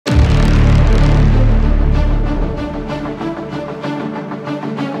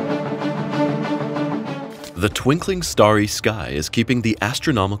The twinkling starry sky is keeping the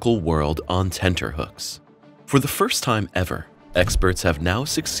astronomical world on tenterhooks. For the first time ever, experts have now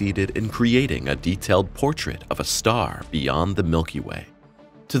succeeded in creating a detailed portrait of a star beyond the Milky Way.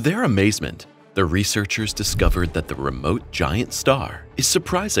 To their amazement, the researchers discovered that the remote giant star is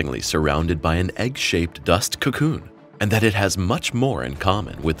surprisingly surrounded by an egg-shaped dust cocoon, and that it has much more in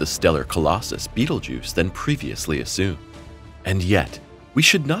common with the stellar colossus Betelgeuse than previously assumed. And yet, we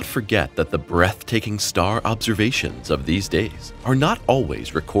should not forget that the breathtaking star observations of these days are not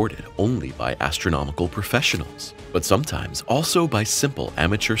always recorded only by astronomical professionals, but sometimes also by simple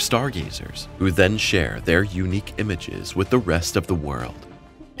amateur stargazers who then share their unique images with the rest of the world.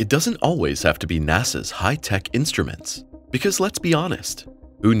 It doesn't always have to be NASA's high-tech instruments, because let's be honest,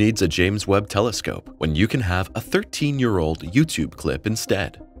 who needs a James Webb telescope when you can have a 13-year-old YouTube clip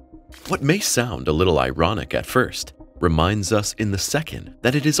instead? What may sound a little ironic at first reminds us in the second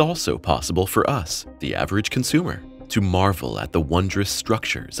that it is also possible for us, the average consumer, to marvel at the wondrous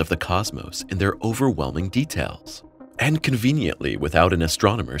structures of the cosmos in their overwhelming details, and conveniently without an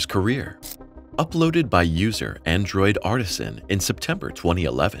astronomer's career. Uploaded by user Android Artisan in September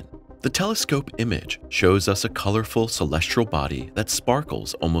 2011, the telescope image shows us a colorful celestial body that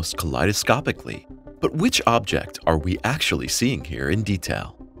sparkles almost kaleidoscopically. But which object are we actually seeing here in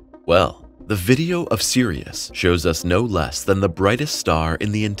detail? Well, the video of Sirius shows us no less than the brightest star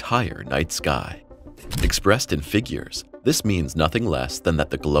in the entire night sky. Expressed in figures, this means nothing less than that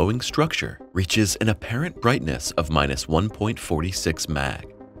the glowing structure reaches an apparent brightness of -1.46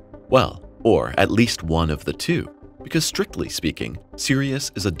 mag. Well, or at least one of the two, because strictly speaking,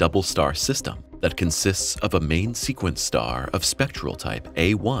 Sirius is a double star system that consists of a main sequence star of spectral type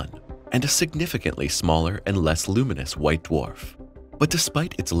A1 and a significantly smaller and less luminous white dwarf. But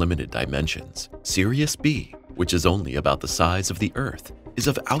despite its limited dimensions, Sirius B, which is only about the size of the Earth, is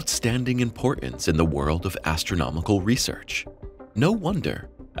of outstanding importance in the world of astronomical research. No wonder.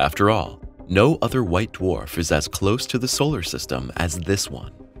 After all, no other white dwarf is as close to the solar system as this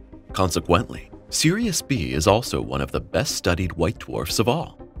one. Consequently, Sirius B is also one of the best-studied white dwarfs of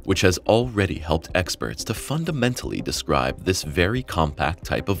all, which has already helped experts to fundamentally describe this very compact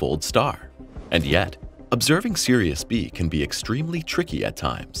type of old star. And yet, observing Sirius B can be extremely tricky at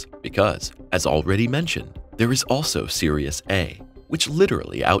times because, as already mentioned, there is also Sirius A, which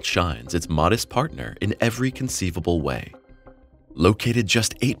literally outshines its modest partner in every conceivable way. Located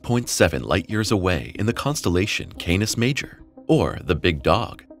just 8.7 light-years away in the constellation Canis Major, or the Big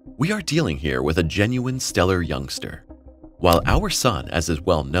Dog, we are dealing here with a genuine stellar youngster. While our sun, as is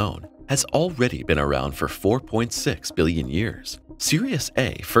well known, has already been around for 4.6 billion years, Sirius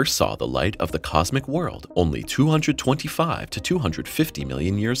A first saw the light of the cosmic world only 225 to 250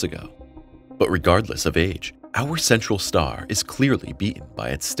 million years ago. But regardless of age, our central star is clearly beaten by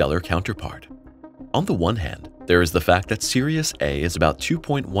its stellar counterpart. On the one hand, there is the fact that Sirius A is about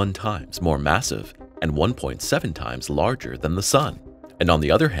 2.1 times more massive and 1.7 times larger than the Sun. And on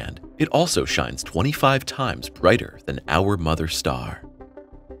the other hand, it also shines 25 times brighter than our mother star.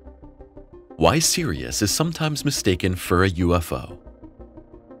 Why Sirius is sometimes mistaken for a UFO.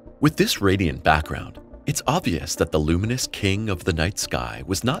 With this radiant background, it's obvious that the luminous king of the night sky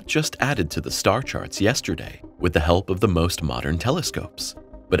was not just added to the star charts yesterday with the help of the most modern telescopes,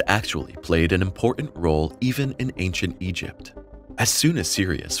 but actually played an important role even in ancient Egypt. As soon as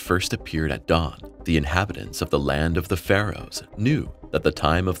Sirius first appeared at dawn, the inhabitants of the land of the pharaohs knew that the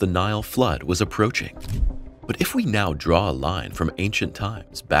time of the Nile flood was approaching. But if we now draw a line from ancient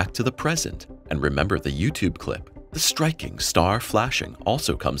times back to the present and remember the YouTube clip, the striking star flashing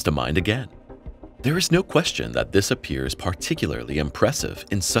also comes to mind again. There is no question that this appears particularly impressive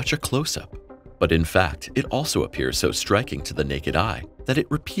in such a close-up, but in fact, it also appears so striking to the naked eye that it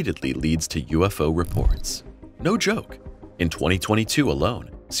repeatedly leads to UFO reports. No joke. In 2022 alone,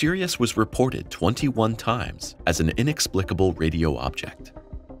 Sirius was reported 21 times as an inexplicable radio object.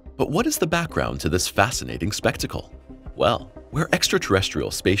 But what is the background to this fascinating spectacle? Well, where extraterrestrial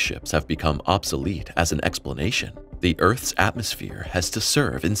spaceships have become obsolete as an explanation, the Earth's atmosphere has to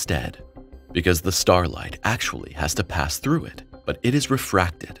serve instead. Because the starlight actually has to pass through it, but it is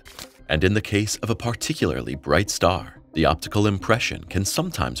refracted. And in the case of a particularly bright star, the optical impression can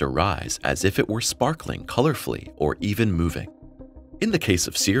sometimes arise as if it were sparkling colorfully or even moving. In the case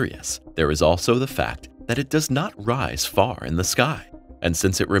of Sirius, there is also the fact that it does not rise far in the sky, and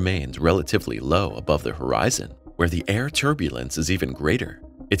since it remains relatively low above the horizon, where the air turbulence is even greater,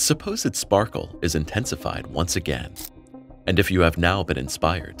 its supposed sparkle is intensified once again. And if you have now been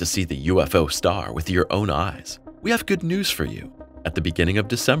inspired to see the UFO star with your own eyes, we have good news for you. At the beginning of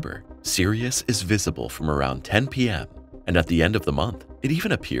December, Sirius is visible from around 10 p.m. And at the end of the month, it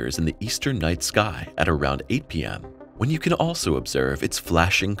even appears in the eastern night sky at around 8 p.m., when you can also observe its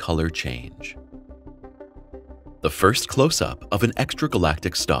flashing color change. The first close-up of an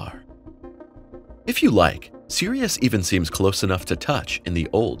extragalactic star. If you like, Sirius even seems close enough to touch in the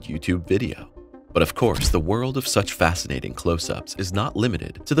old YouTube video. But of course, the world of such fascinating close-ups is not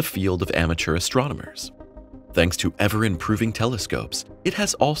limited to the field of amateur astronomers. Thanks to ever-improving telescopes, it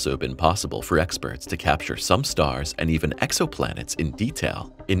has also been possible for experts to capture some stars and even exoplanets in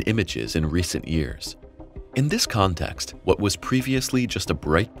detail in images in recent years. In this context, what was previously just a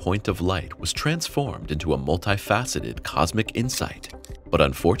bright point of light was transformed into a multifaceted cosmic insight. But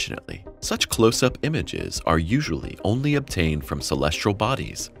unfortunately, such close-up images are usually only obtained from celestial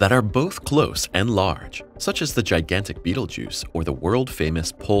bodies that are both close and large, such as the gigantic Betelgeuse or the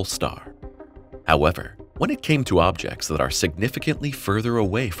world-famous pole star. However, when it came to objects that are significantly further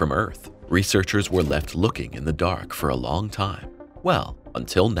away from Earth, researchers were left looking in the dark for a long time. Well,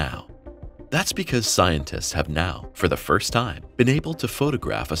 until now. That's because scientists have now, for the first time, been able to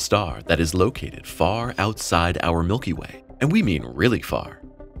photograph a star that is located far outside our Milky Way, and we mean really far.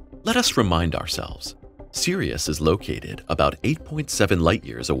 Let us remind ourselves, Sirius is located about 8.7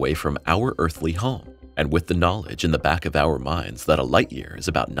 light-years away from our earthly home, and with the knowledge in the back of our minds that a light-year is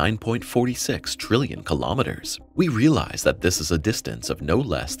about 9.46 trillion kilometers, we realize that this is a distance of no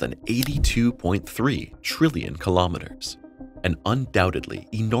less than 82.3 trillion kilometers. An undoubtedly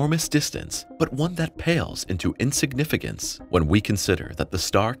enormous distance, but one that pales into insignificance when we consider that the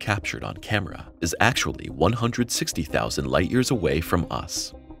star captured on camera is actually 160,000 light-years away from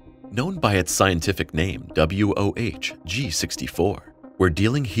us. Known by its scientific name WOH G64, we're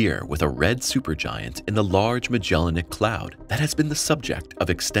dealing here with a red supergiant in the Large Magellanic Cloud that has been the subject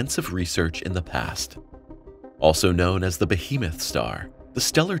of extensive research in the past. Also known as the Behemoth star, the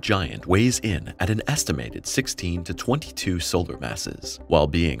stellar giant weighs in at an estimated 16 to 22 solar masses, while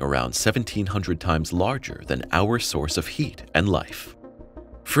being around 1,700 times larger than our source of heat and life.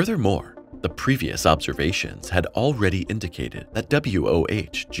 Furthermore, the previous observations had already indicated that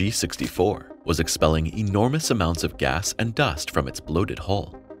WOH G64 was expelling enormous amounts of gas and dust from its bloated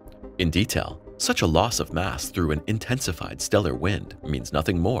hull. In detail, such a loss of mass through an intensified stellar wind means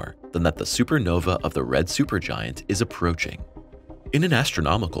nothing more than that the supernova of the red supergiant is approaching. In an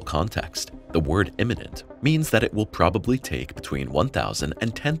astronomical context, the word imminent means that it will probably take between 1,000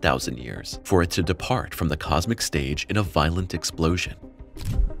 and 10,000 years for it to depart from the cosmic stage in a violent explosion.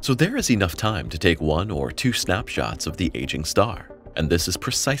 So there is enough time to take 1 or 2 snapshots of the aging star, and this is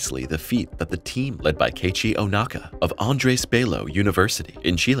precisely the feat that the team led by Keiichi Onaka of Andrés Bello University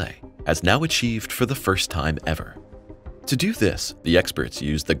in Chile has now achieved for the first time ever. To do this, the experts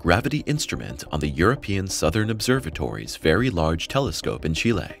used the gravity instrument on the European Southern Observatory's Very Large Telescope in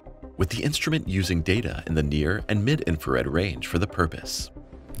Chile, with the instrument using data in the near and mid-infrared range for the purpose.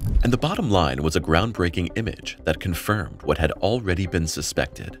 And the bottom line was a groundbreaking image that confirmed what had already been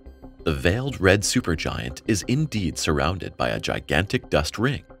suspected. The veiled red supergiant is indeed surrounded by a gigantic dust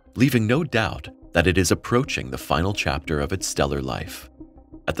ring, leaving no doubt that it is approaching the final chapter of its stellar life.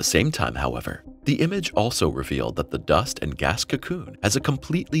 At the same time, however, the image also revealed that the dust and gas cocoon has a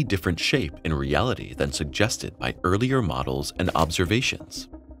completely different shape in reality than suggested by earlier models and observations.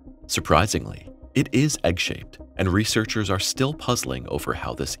 Surprisingly, it is egg-shaped, and researchers are still puzzling over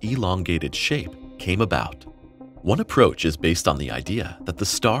how this elongated shape came about. One approach is based on the idea that the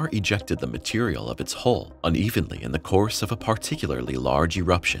star ejected the material of its hull unevenly in the course of a particularly large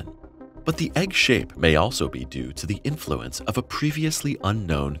eruption. But the egg shape may also be due to the influence of a previously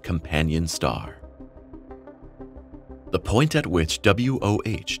unknown companion star. The point at which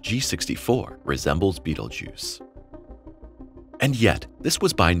WOH G64 resembles Betelgeuse. And yet, this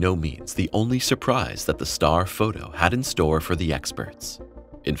was by no means the only surprise that the star photo had in store for the experts.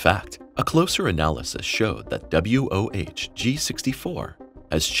 In fact, a closer analysis showed that WOH G64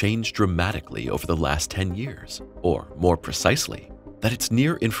 has changed dramatically over the last 10 years, or more precisely, that its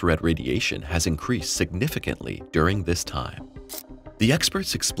near-infrared radiation has increased significantly during this time. The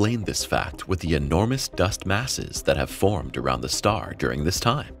experts explained this fact with the enormous dust masses that have formed around the star during this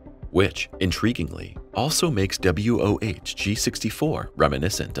time, which, intriguingly, also makes WOH G64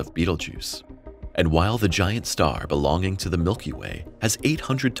 reminiscent of Betelgeuse. And while the giant star belonging to the Milky Way has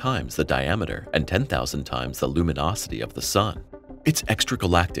 800 times the diameter and 10,000 times the luminosity of the Sun, its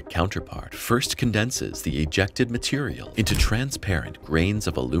extragalactic counterpart first condenses the ejected material into transparent grains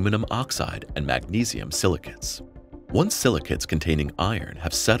of aluminum oxide and magnesium silicates. Once silicates containing iron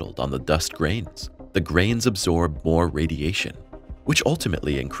have settled on the dust grains, the grains absorb more radiation, which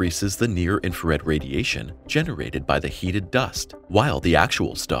ultimately increases the near-infrared radiation generated by the heated dust, while the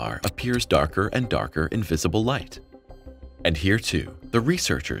actual star appears darker and darker in visible light. And here too, the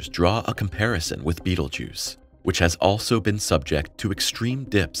researchers draw a comparison with Betelgeuse, which has also been subject to extreme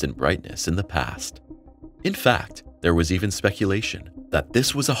dips in brightness in the past. In fact, there was even speculation that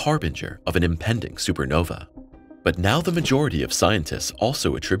this was a harbinger of an impending supernova. But now the majority of scientists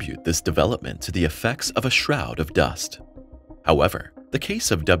also attribute this development to the effects of a shroud of dust. However, the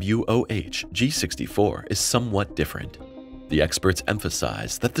case of WOH G64 is somewhat different. The experts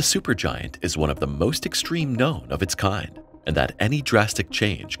emphasize that the supergiant is one of the most extreme known of its kind, and that any drastic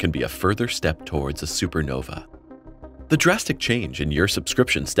change can be a further step towards a supernova. The drastic change in your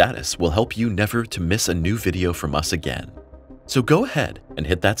subscription status will help you never to miss a new video from us again. So go ahead and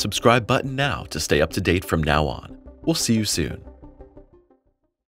hit that subscribe button now to stay up to date from now on. We'll see you soon.